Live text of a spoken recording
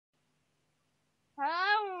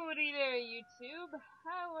YouTube,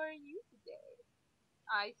 how are you today?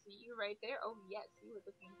 I see you right there. Oh yes, you were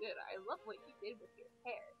looking good. I love what you did with your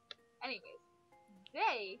hair. Anyways,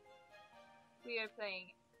 today we are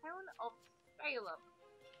playing Town of Salem.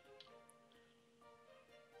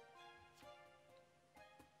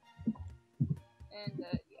 And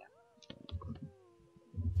yeah.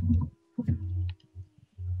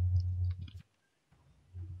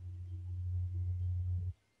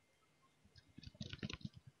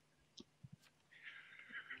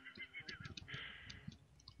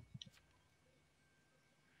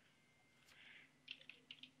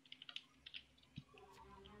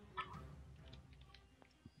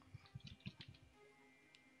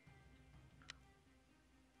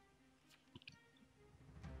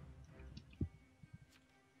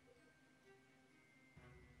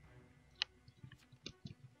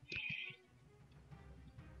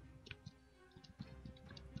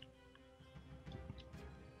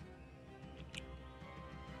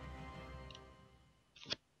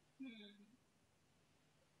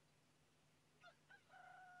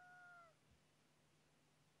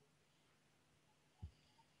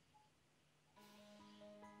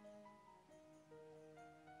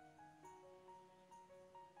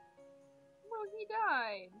 Well, he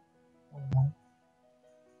died.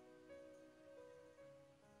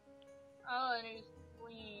 Oh, and he's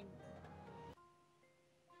clean.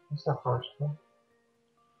 It's the first one.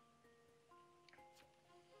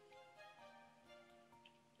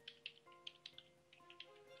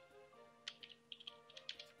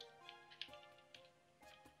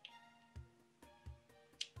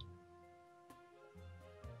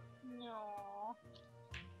 No.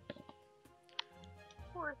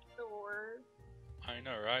 Poor Thor. I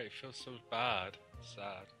know, right? It feels so bad.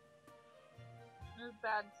 Sad. It's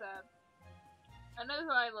bad sad. I know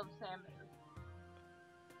who I love Sam is.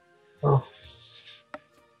 Oh,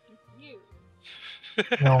 It's you.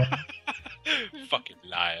 no. Fucking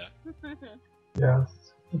liar.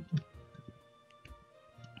 Yes.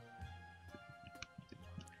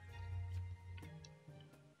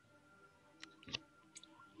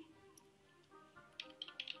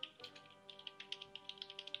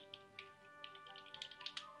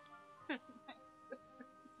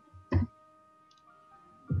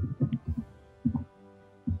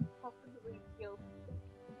 Possibly guilty.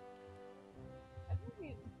 I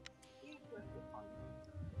think he's going to be fun.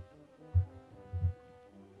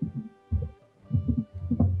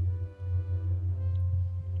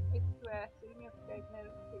 I swear, seeing your guys'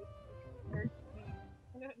 notifications hurts me.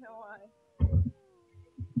 I don't know why.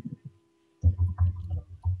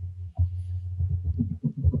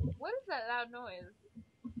 What is that loud noise?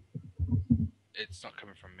 It's not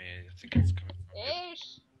coming from me. I think it's coming from you.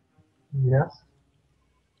 Ish! Yes.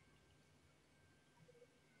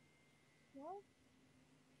 What?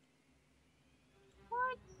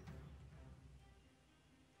 What?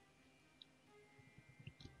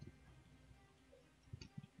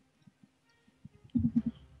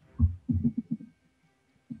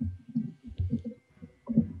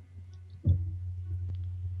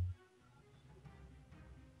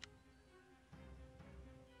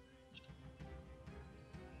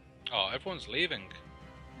 Oh, everyone's leaving.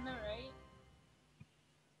 I know, right?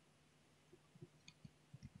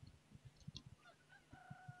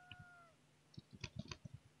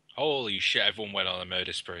 Holy shit, everyone went on a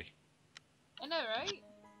murder spree. I know, right?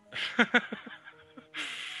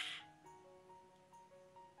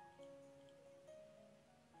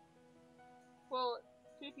 Well,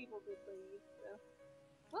 two people did leave, so.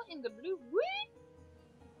 What in the blue? What?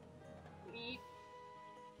 Leave.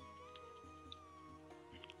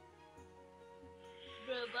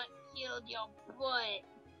 Robot killed your butt.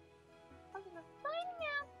 I'm gonna find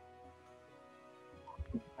now.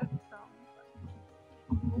 That's strong.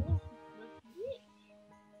 Wolf was rich.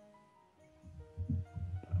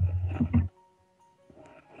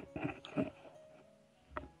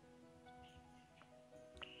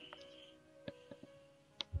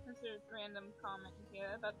 There's a random comment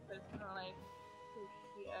here about the personal life.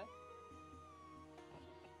 Yeah.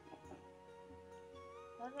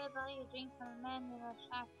 Never buy a drink from a man in a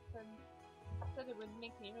shack and said it would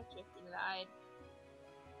make me rich if he lied.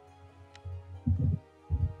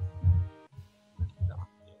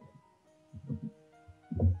 Doctor.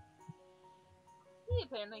 He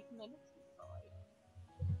apparently committed suicide.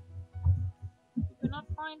 You could not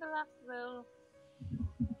find a last will.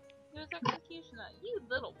 He was executioner. You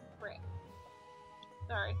little prick.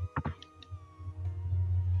 Sorry.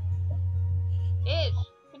 Ish!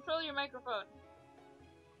 Control your microphone.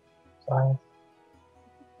 Science.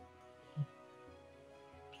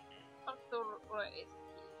 Doctor Royce.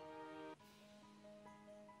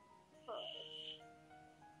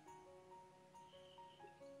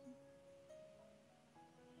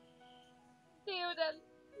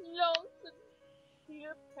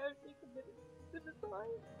 apparently committed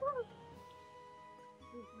suicide.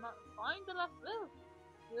 He's not find the last will.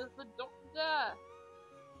 Here's the doctor.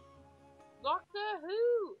 Doctor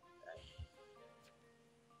Who?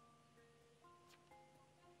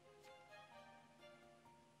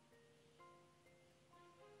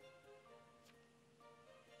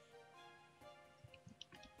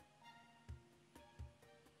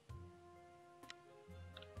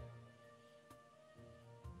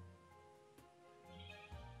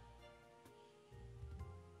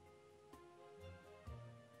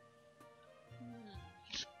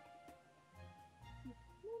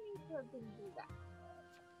 Didn't do that.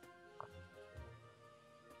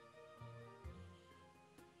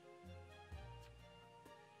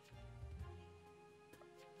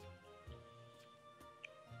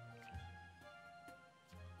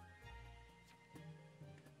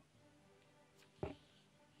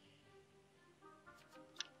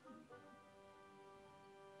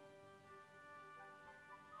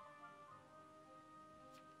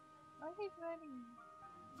 Why are they writing?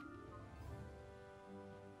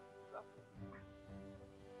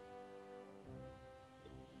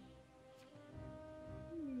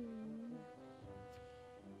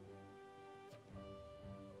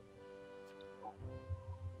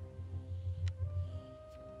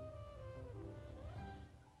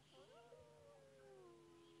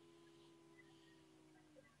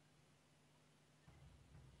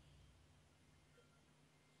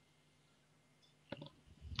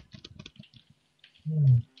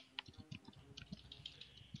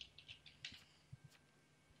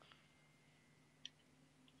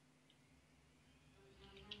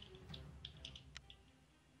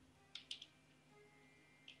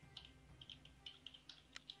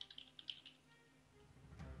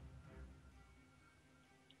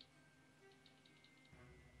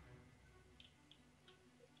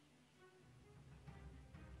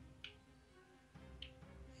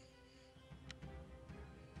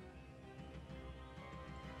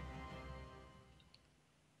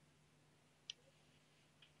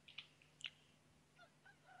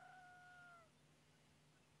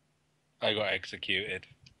 I got executed.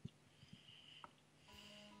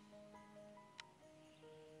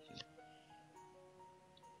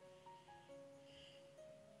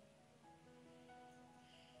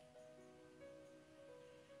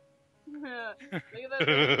 Look at that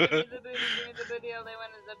booty, give me the booty, give me the booty, all they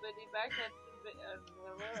want is the booty back, that's the booty,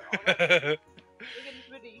 all that. Look at this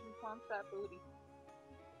booty, he wants that booty.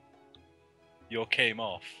 Your came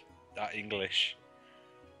off. That English.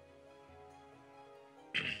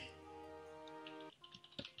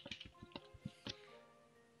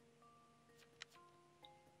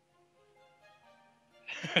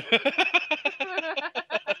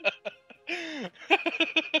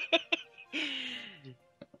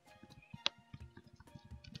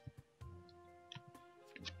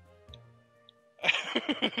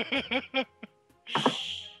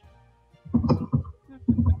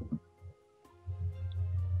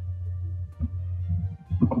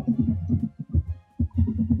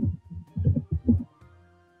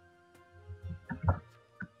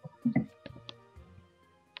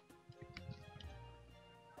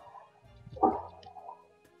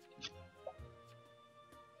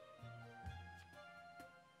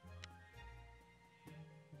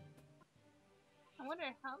 I wonder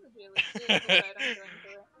how the jailers did decide on killing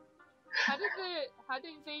Killer. How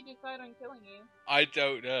did they decide on killing you? I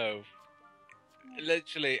don't know.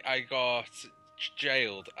 Literally, I got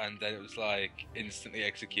jailed and then it was like instantly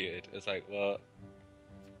executed. It was like, what?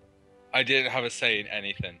 I didn't have a say in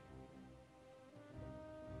anything.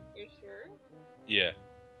 You're sure? Yeah.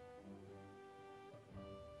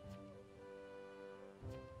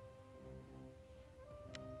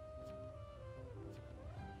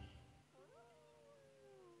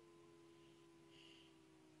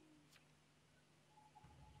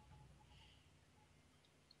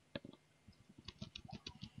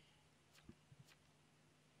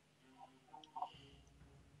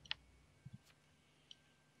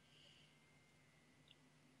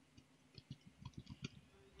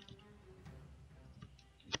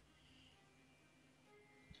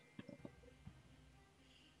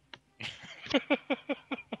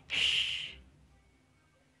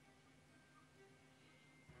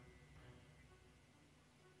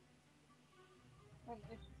 And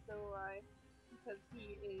it's still alive because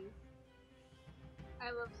he is.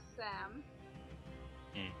 I love Sam.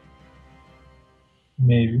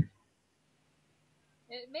 Maybe.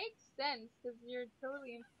 It makes sense because you're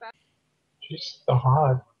totally infatuated. She's so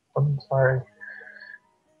hot. I'm sorry.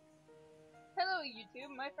 Hello,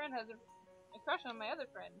 YouTube. My friend has a crush on my other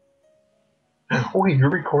friend. Wait, you're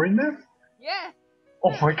recording this? Yeah.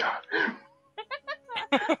 Oh my god.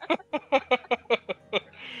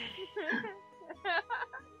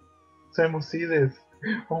 Sam will see this.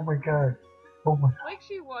 Oh my god. Oh my god. Like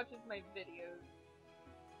she watches my videos.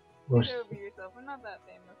 Well, Get over yourself. I'm not that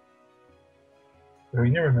famous.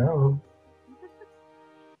 you never know.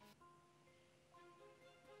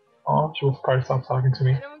 Oh, she will probably stop talking to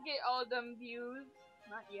me. I don't get all them views.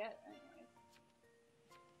 Not yet, anyway.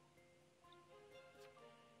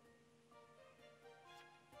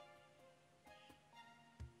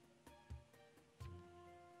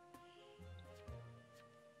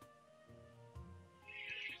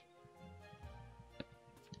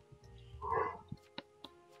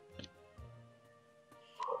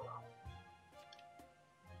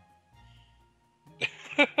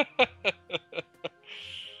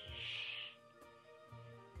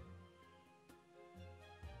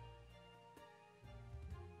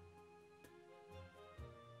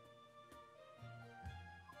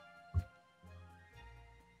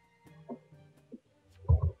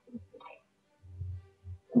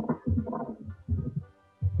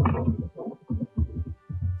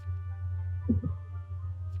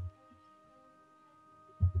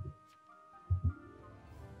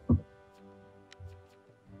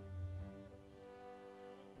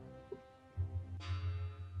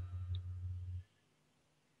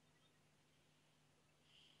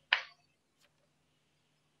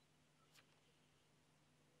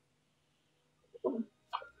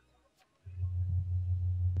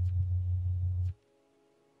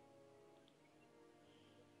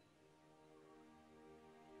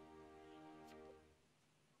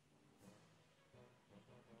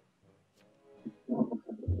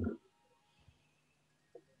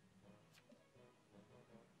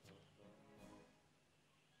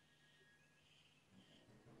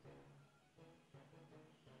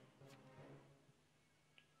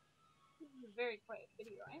 This is a very quiet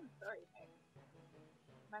video. I am sorry, Meg.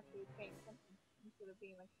 I'm actually paying attention instead of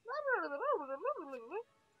being like.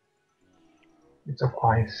 It's a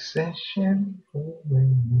quiet session. Oh, they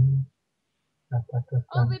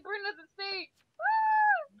burned up the steak!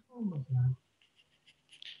 Oh my god.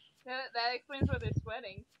 That explains why they're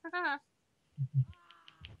sweating.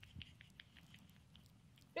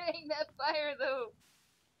 Dang, that fire though!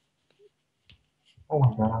 Oh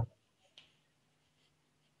my god.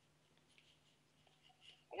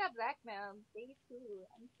 I got blackmailed. Day 2.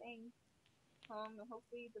 I'm staying home and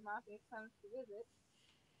hopefully the mafia comes to visit.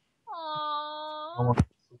 Oh Aww! my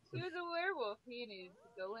He was a werewolf. He needed to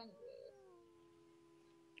go into this.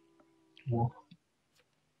 wolf.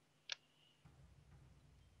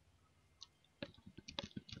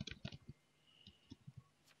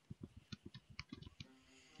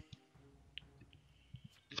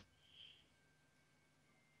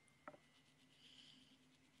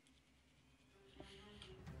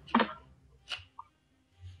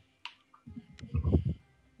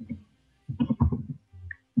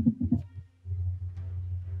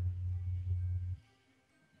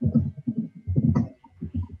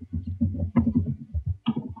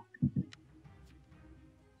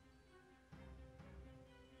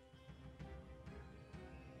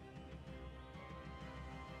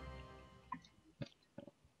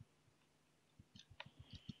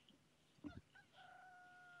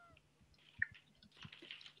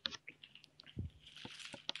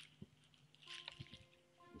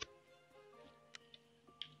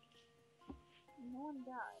 No one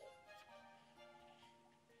died.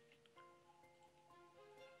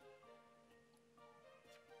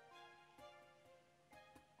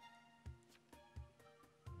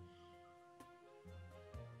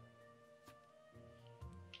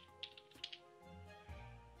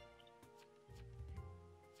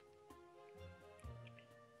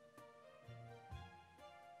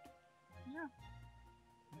 Yeah.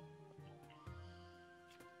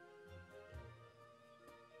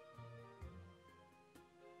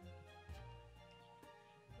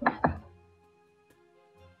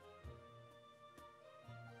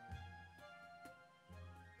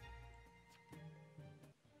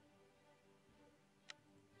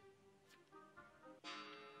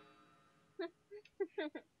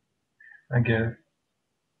 I get it.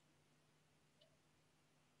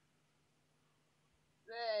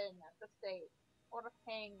 Then at the stake, or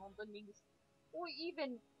hang on the knees, or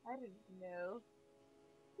even, I don't know,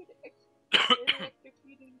 get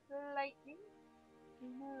electrocuted with lightning. Who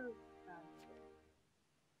knows?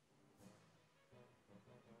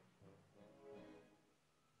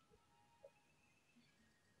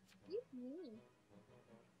 Excuse me.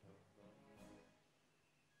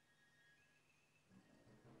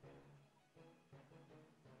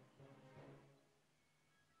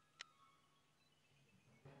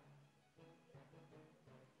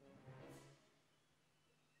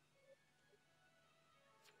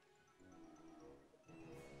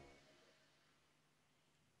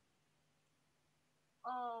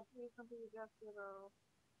 Oh, please don't be a death hero.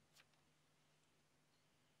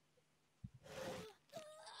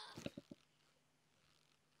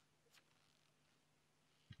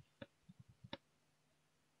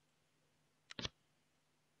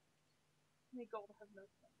 My gold has no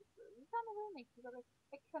sense of blue. It's not a remake, but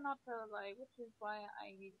I cannot tell a lie, which is why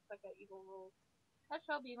I need to suck at evil rules. That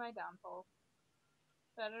shall be my downfall.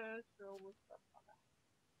 Better scroll with stuff on that.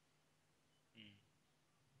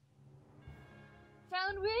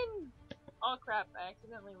 Town wins! Oh crap, I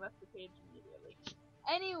accidentally left the page immediately.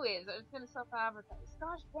 Anyways, I was gonna self-advertise.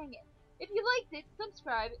 Gosh dang it. If you liked it,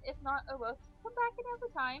 subscribe. If not, oh well, come back another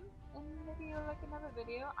time, and maybe you'll like another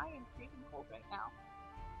video. I am freezing cold right now.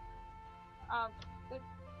 I'm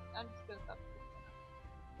just gonna stop.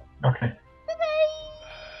 Okay.